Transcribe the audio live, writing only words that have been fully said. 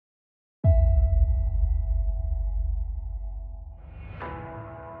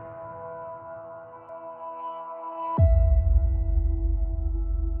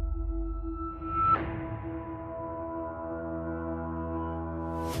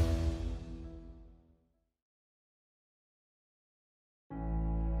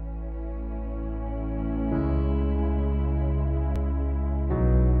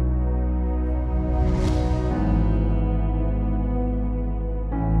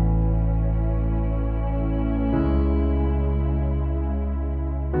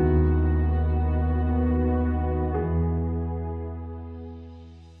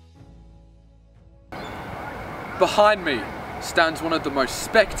Behind me stands one of the most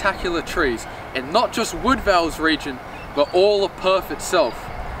spectacular trees in not just Woodvale's region, but all of Perth itself.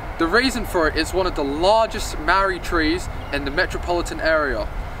 The reason for it is one of the largest Maori trees in the metropolitan area.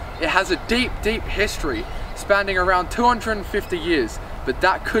 It has a deep, deep history spanning around 250 years, but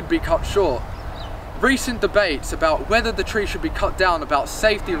that could be cut short. Recent debates about whether the tree should be cut down about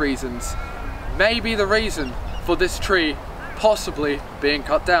safety reasons may be the reason for this tree possibly being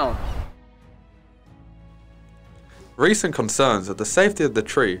cut down. Recent concerns of the safety of the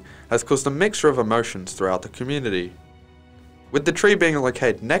tree has caused a mixture of emotions throughout the community. With the tree being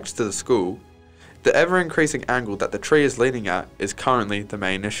located next to the school, the ever-increasing angle that the tree is leaning at is currently the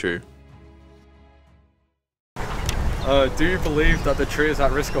main issue. Do you believe that the tree is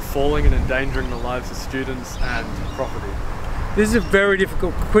at risk of falling and endangering the lives of students and property? This is a very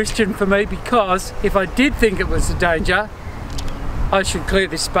difficult question for me, because if I did think it was a danger, I should clear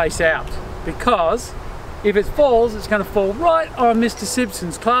this space out, because if it falls, it's going to fall right on Mr.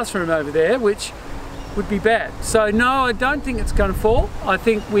 Simpson's classroom over there, which would be bad. So no, I don't think it's going to fall. I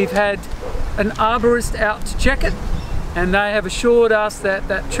think we've had an arborist out to check it, and they have assured us that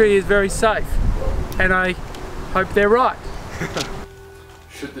that tree is very safe, and I hope they're right.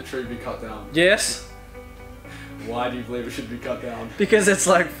 Should the tree be cut down? Yes. Why do you believe it should be cut down? Because it's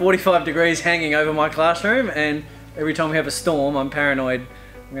like 45 degrees hanging over my classroom, and every time we have a storm, I'm paranoid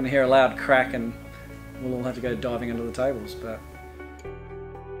I'm going to hear a loud crack and we'll all have to go diving under the tables. But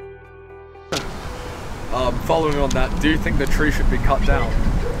following on that, do you think the tree should be cut down?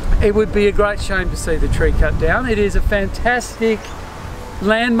 It would be a great shame to see the tree cut down. It is a fantastic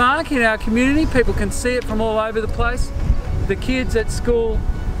landmark in our community. People can see it from all over the place. The kids at school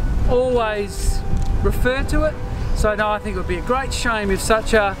always refer to it. So no, I think it would be a great shame if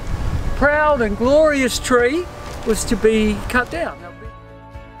such a proud and glorious tree was to be cut down.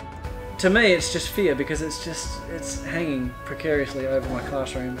 to me it's just fear, because it's hanging precariously over my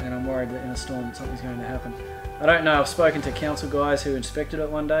classroom, and I'm worried that in a storm something's going to happen. I don't know, I've spoken to council guys who inspected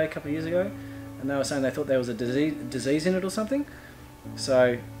it one day a couple of years ago, and they were saying they thought there was a disease in it or something.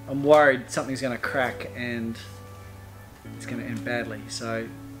 So I'm worried something's going to crack and it's going to end badly. So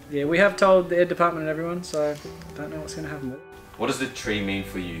yeah, we have told the Ed department and everyone, so don't know what's going to happen with it. What does the tree mean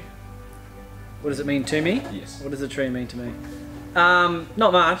for you? What does it mean to me? Yes. What does the tree mean to me?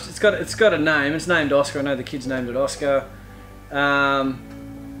 Not much. It's got a name. It's named Oscar. I know the kids named it Oscar. I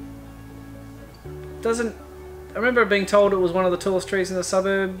remember being told it was one of the tallest trees in the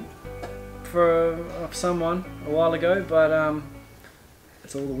suburb for someone a while ago, but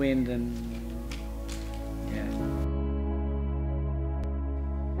it's all the wind and yeah.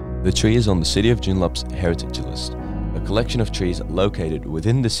 The tree is on the City of Joondalups Heritage List, a collection of trees located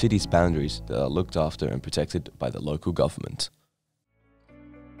within the city's boundaries that are looked after and protected by the local government.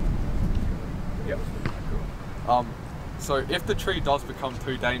 Yep. So if the tree does become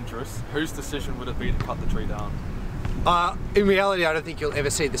too dangerous, whose decision would it be to cut the tree down? In reality, I don't think you'll ever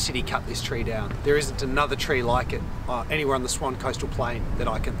see the city cut this tree down. There isn't another tree like it anywhere on the Swan Coastal Plain that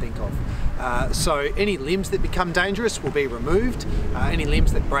I can think of. So any limbs that become dangerous will be removed. Any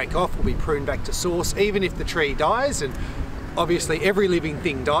limbs that break off will be pruned back to source. Even if the tree dies, and obviously every living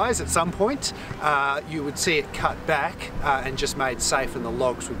thing dies at some point, you would see it cut back and just made safe, and the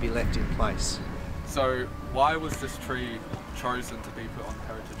logs would be left in place. So why was this tree chosen to be put on the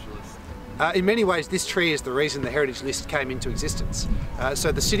heritage list? In many ways, this tree is the reason the Heritage List came into existence.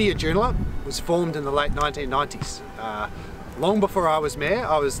 So the City of Joondalup was formed in the late 1990s. Long before I was mayor,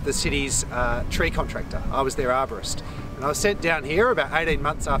 I was the city's tree contractor. I was their arborist. And I was sent down here about 18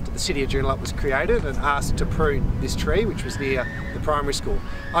 months after the City of Joondalup was created and asked to prune this tree, which was near the primary school.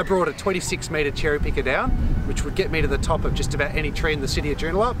 I brought a 26-metre cherry picker down, which would get me to the top of just about any tree in the City of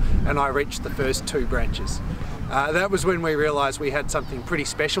Joondalup, and I reached the first 2 branches. That was when we realised we had something pretty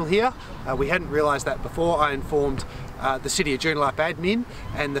special here. We hadn't realised that before. I informed the City of Joondalup admin,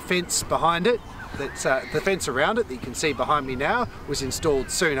 and the fence behind it, the fence around it that you can see behind me now, was installed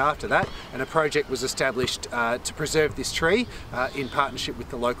soon after that, and a project was established to preserve this tree in partnership with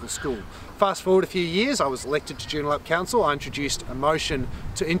the local school. Fast forward a few years, I was elected to Joondalup Council. I introduced a motion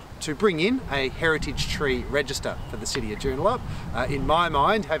to bring in a heritage tree register for the City of Joondalup. In my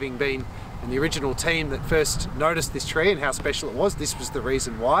mind, having been in the original team that first noticed this tree and how special it was, this was the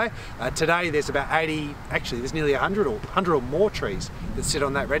reason why. Today there's about 80, actually there's nearly 100 or more trees that sit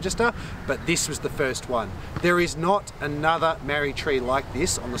on that register, but this was the first one. There is not another Maori tree like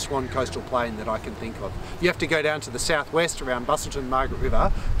this on the Swan Coastal Plain that I can think of. You have to go down to the southwest around Busselton, Margaret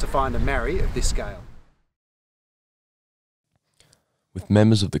River to find a Maori of this scale. With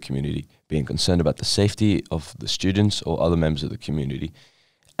members of the community being concerned about the safety of the students or other members of the community,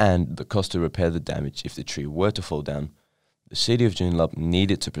 and the cost to repair the damage if the tree were to fall down, the City of Joondalup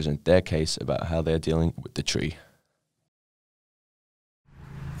needed to present their case about how they're dealing with the tree.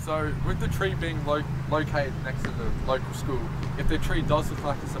 So, with the tree being located next to the local school, if the tree does look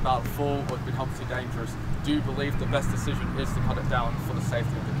like it's about to fall or it becomes too dangerous, do you believe the best decision is to cut it down for the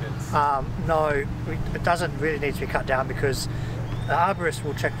safety of the kids? No, it doesn't really need to be cut down because the arborist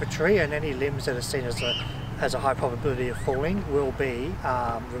will check the tree, and any limbs that are seen as a high probability of falling will be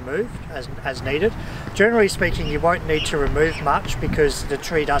removed as needed. Generally speaking, you won't need to remove much because the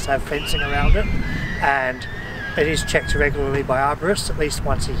tree does have fencing around it, and it is checked regularly by arborists at least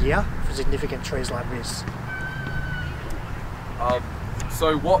once a year for significant trees like this.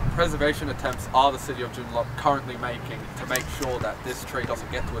 So what preservation attempts are the City of Joondalup currently making to make sure that this tree doesn't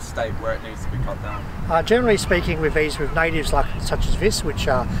get to a state where it needs to be cut down? Generally speaking, with natives such as this, which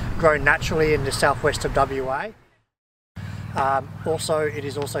are grown naturally in the southwest of WA. It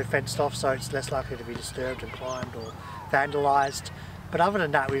is also fenced off, so it's less likely to be disturbed and climbed or vandalised. But other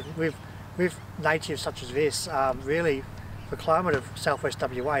than that, with natives such as this, really the climate of southwest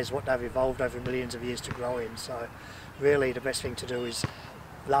WA is what they've evolved over millions of years to grow in. So really the best thing to do is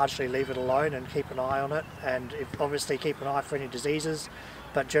largely leave it alone and keep an eye on it, and obviously keep an eye for any diseases,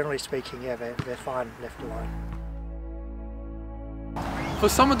 but generally speaking, yeah, they're fine left alone. For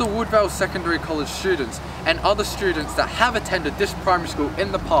some of the Woodvale Secondary College students and other students that have attended this primary school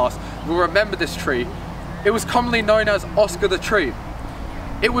in the past will remember this tree. It was commonly known as Oscar the Tree.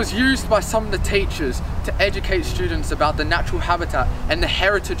 It was used by some of the teachers to educate students about the natural habitat and the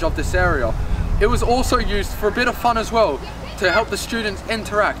heritage of this area. It was also used for a bit of fun as well, to help the students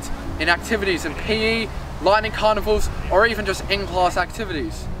interact in activities in PE, lighting carnivals, or even just in-class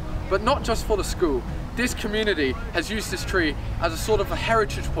activities. But not just for the school. This community has used this tree as a sort of a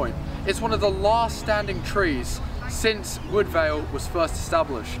heritage point. It's one of the last standing trees since Woodvale was first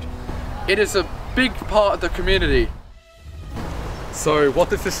established. It is a big part of the community. So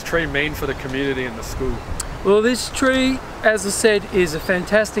what does this tree mean for the community and the school? Well, this tree, as I said, is a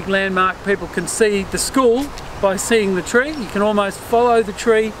fantastic landmark. People can see the school by seeing the tree. You can almost follow the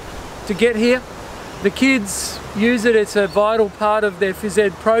tree to get here. The kids use it, it's a vital part of their phys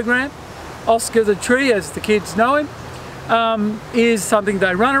ed program. Oscar the Tree, as the kids know him, is something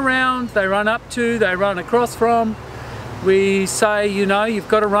they run around, they run up to, they run across from. We say, you know, you've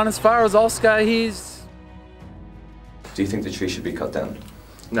got to run as far as Oscar is. Do you think the tree should be cut down?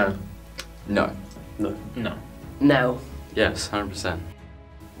 No. No. No. No. No. Yes, 100%.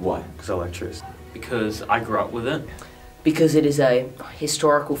 Why? Because I like trees. Because I grew up with it. Because it is a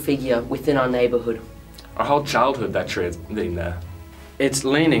historical figure within our neighbourhood. Our whole childhood, that tree has been there. It's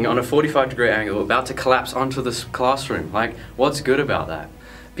leaning on a 45-degree angle, about to collapse onto this classroom. Like, what's good about that?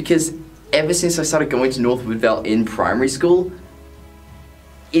 Because ever since I started going to North Woodvale in primary school,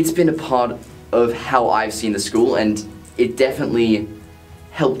 it's been a part of how I've seen the school, and it definitely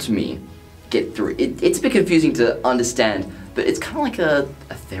helped me get through it. It's a bit confusing to understand, but it's kind of like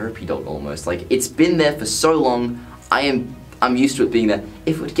a therapy dog almost. Like, it's been there for so long, I'm used to it being there.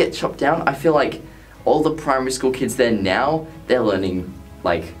 If it would get chopped down, I feel like all the primary school kids there now, their learning,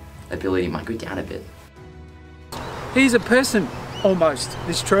 like, ability might go down a bit. He's a person, almost,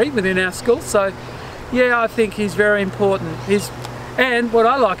 this tree within our school, so yeah, I think he's very important. And what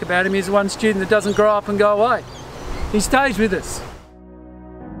I like about him is one student that doesn't grow up and go away. He stays with us.